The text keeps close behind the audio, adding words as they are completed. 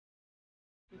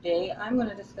today I'm going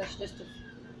to discuss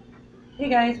Hey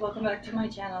guys, welcome back to my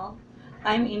channel.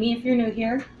 I'm Amy if you're new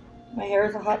here. My hair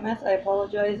is a hot mess. I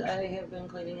apologize. I have been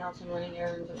cleaning house and running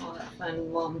errands and all that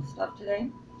fun mom stuff today.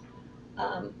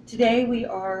 Today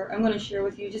I'm going to share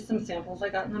with you just some samples I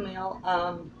got in the mail.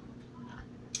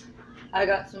 I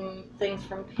got some things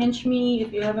from Pinch Me.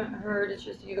 If you haven't heard, it's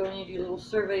just you go and you do little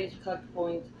surveys, you collect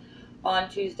points. On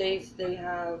Tuesdays they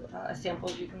have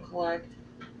samples you can collect.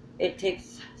 It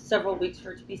takes several weeks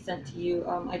for it to be sent to you.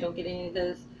 I don't get any of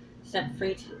this sent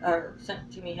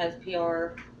to me as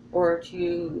PR or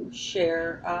to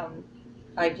share.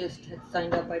 I just had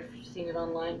signed up. I've seen it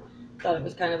online. Thought it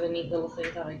was kind of a neat little thing.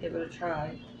 Thought I'd give it a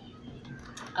try.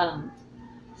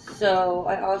 So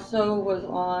I also was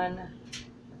on,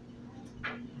 I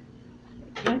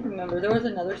can't remember, there was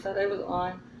another site I was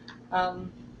on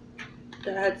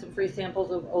that had some free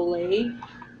samples of Olay,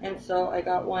 and so I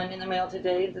got one in the mail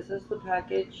today. This is the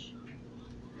package.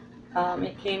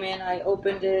 It came in, I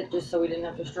opened it just so we didn't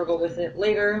have to struggle with it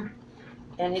later,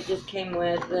 and it just came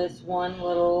with this one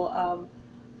little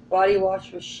body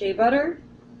wash with shea butter,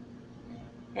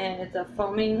 and it's a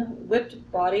foaming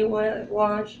whipped body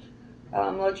wash,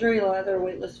 luxury leather,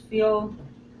 weightless feel.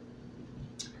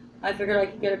 I figured I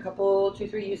could get a couple,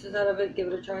 2-3 uses out of it, give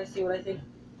it a try, see what I think.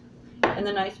 And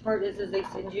the nice part is they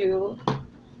send you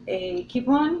a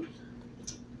coupon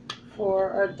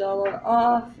for $1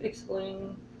 off,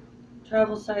 excluding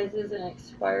travel sizes, and it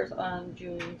expires on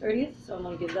June 30th. So I'm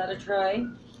going to give that a try,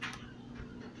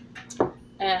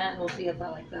 and we'll see if I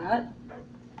like that.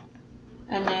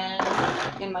 And then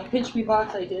in my Pinch Me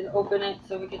box, I did open it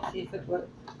so we could see if it would,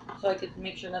 so I could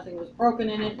make sure nothing was broken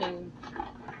in it. And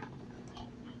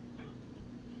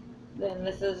then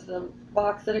this is the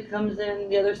box that it comes in.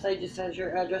 The other side just has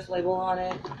your address label on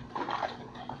it.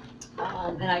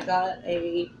 And I got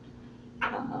a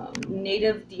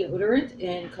native deodorant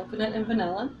in coconut and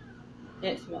vanilla.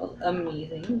 It smells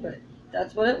amazing, but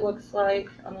that's what it looks like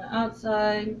on the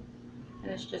outside.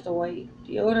 And it's just a white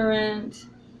deodorant.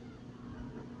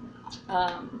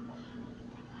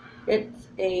 It's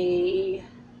a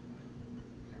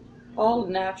all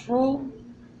natural,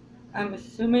 I'm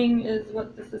assuming is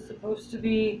what this is supposed to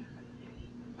be.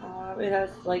 It has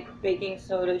like baking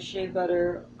soda, shea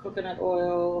butter, coconut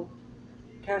oil,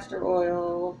 castor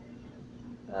oil,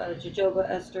 jojoba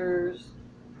esters,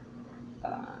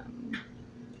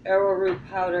 arrowroot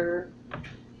powder.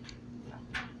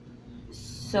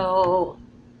 So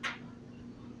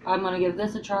I'm going to give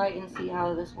this a try and see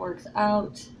how this works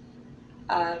out.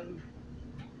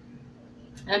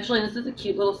 Actually, this is a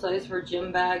cute little size for a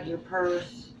gym bag, your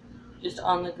purse, just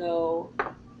on the go.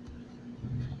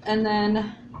 And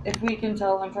then, if we can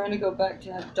tell, I'm trying to go back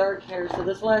to have dark hair. So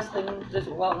this last thing,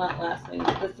 well, not last thing,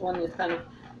 but this one is kind of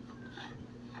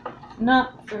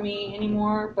not for me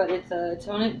anymore, but it's a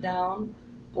Tone It Down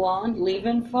Blonde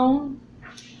Leave-In Foam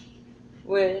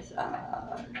with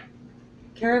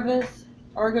Caravis,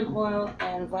 argan oil,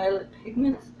 and violet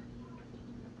pigments.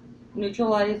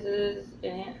 Neutralizes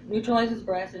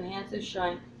brass, enhances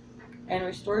shine, and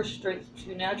restores strength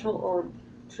to natural or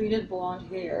treated blonde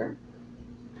hair.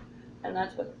 And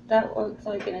that's what that looks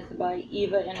like, and it's by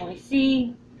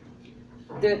Eva-nyc.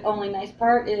 The only nice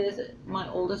part is my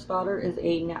oldest daughter is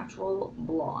a natural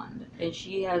blonde, and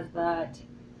she has that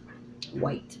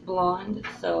white blonde,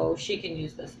 so she can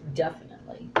use this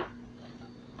definitely.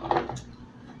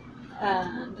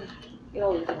 And get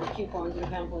all these little coupons and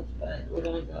pamphlets, but we're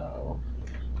gonna go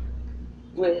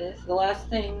with the last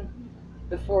thing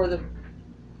before the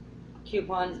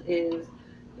coupons is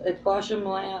it's Bosch and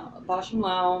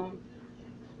Laum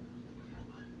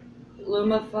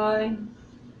Lumify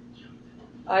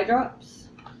eye drops,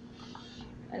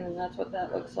 and then that's what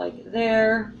that looks like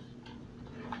there.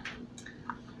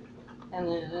 And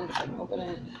then I can open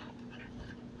it,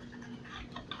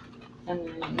 and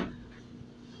then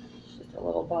it's just a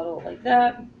little bottle like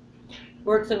that.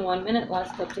 Works in 1 minute,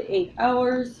 lasts up to 8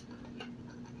 hours.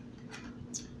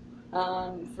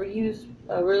 For use,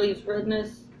 relieves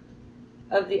redness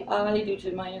of the eye due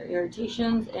to minor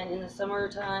irritations, and in the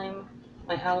summertime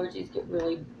my allergies get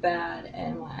really bad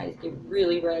and my eyes get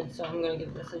really red, so I'm going to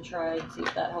give this a try and see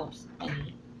if that helps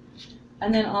any.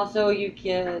 And then also you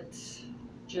get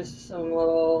just some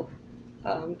little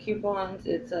coupons.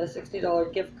 It's a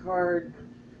 $60 gift card,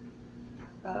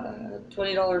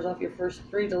 $20 off your first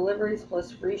 3 deliveries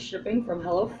plus free shipping from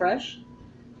HelloFresh.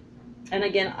 And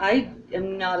again, I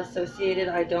am not associated.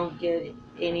 I don't get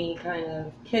any kind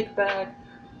of kickback.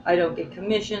 I don't get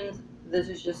commissions. This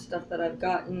is just stuff that I've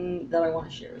gotten that I want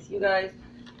to share with you guys.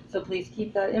 So please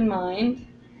keep that in mind.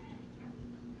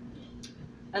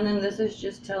 And then this is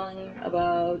just telling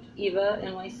about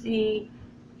Eva-nyc,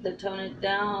 the tone it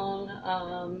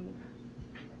down,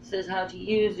 says how to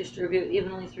use, distribute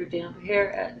evenly through damp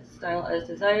hair at style as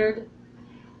desired.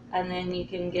 And then you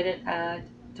can get it at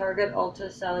Target,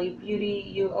 Ulta, Sally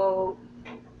Beauty, UO,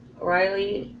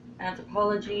 O'Reilly,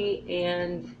 Anthropology,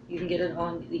 and you can get it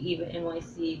on the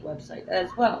Eva-nyc website as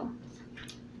well.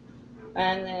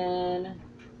 And then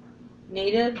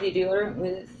Native, the deodorant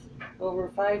with over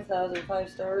 5,000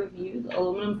 5-star reviews,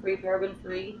 aluminum-free,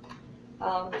 paraben-free.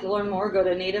 To learn more, go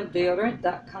to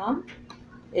nativedeodorant.com.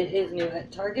 It is new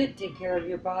at Target. Take care of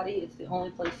your body. It's the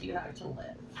only place you have to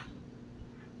live.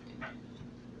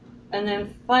 And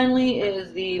then finally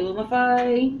is the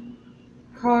Lumify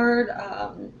card.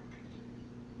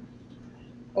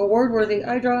 Award-worthy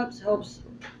eye drops, helps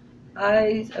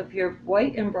eyes appear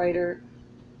white and brighter.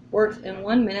 Works in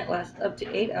 1 minute, lasts up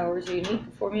to 8 hours. A unique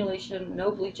formulation,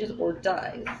 no bleaches or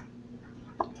dyes.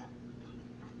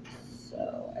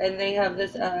 So, and they have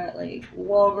this at like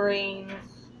Walgreens,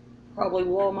 probably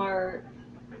Walmart.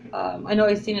 I know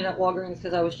I've seen it at Walgreens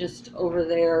because I was just over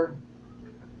there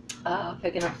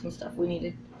picking up some stuff we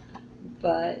needed.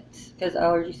 But because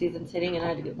allergy season's hitting and I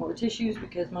had to get more tissues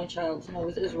because my child's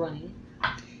nose is running.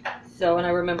 So, and I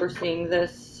remember seeing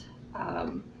this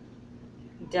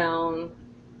down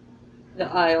the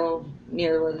aisle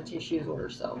near where the tissues were.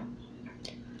 So,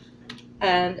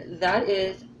 and that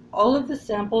is all of the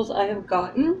samples I have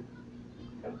gotten.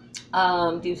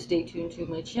 Do stay tuned to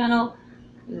my channel.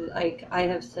 Like I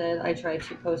have said, I try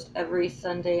to post every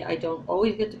Sunday. I don't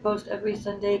always get to post every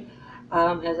Sunday,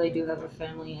 as I do have a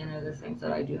family and other things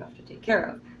that I do have to take care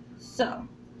of. So,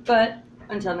 but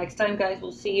until next time, guys,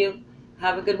 we'll see you.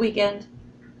 Have a good weekend.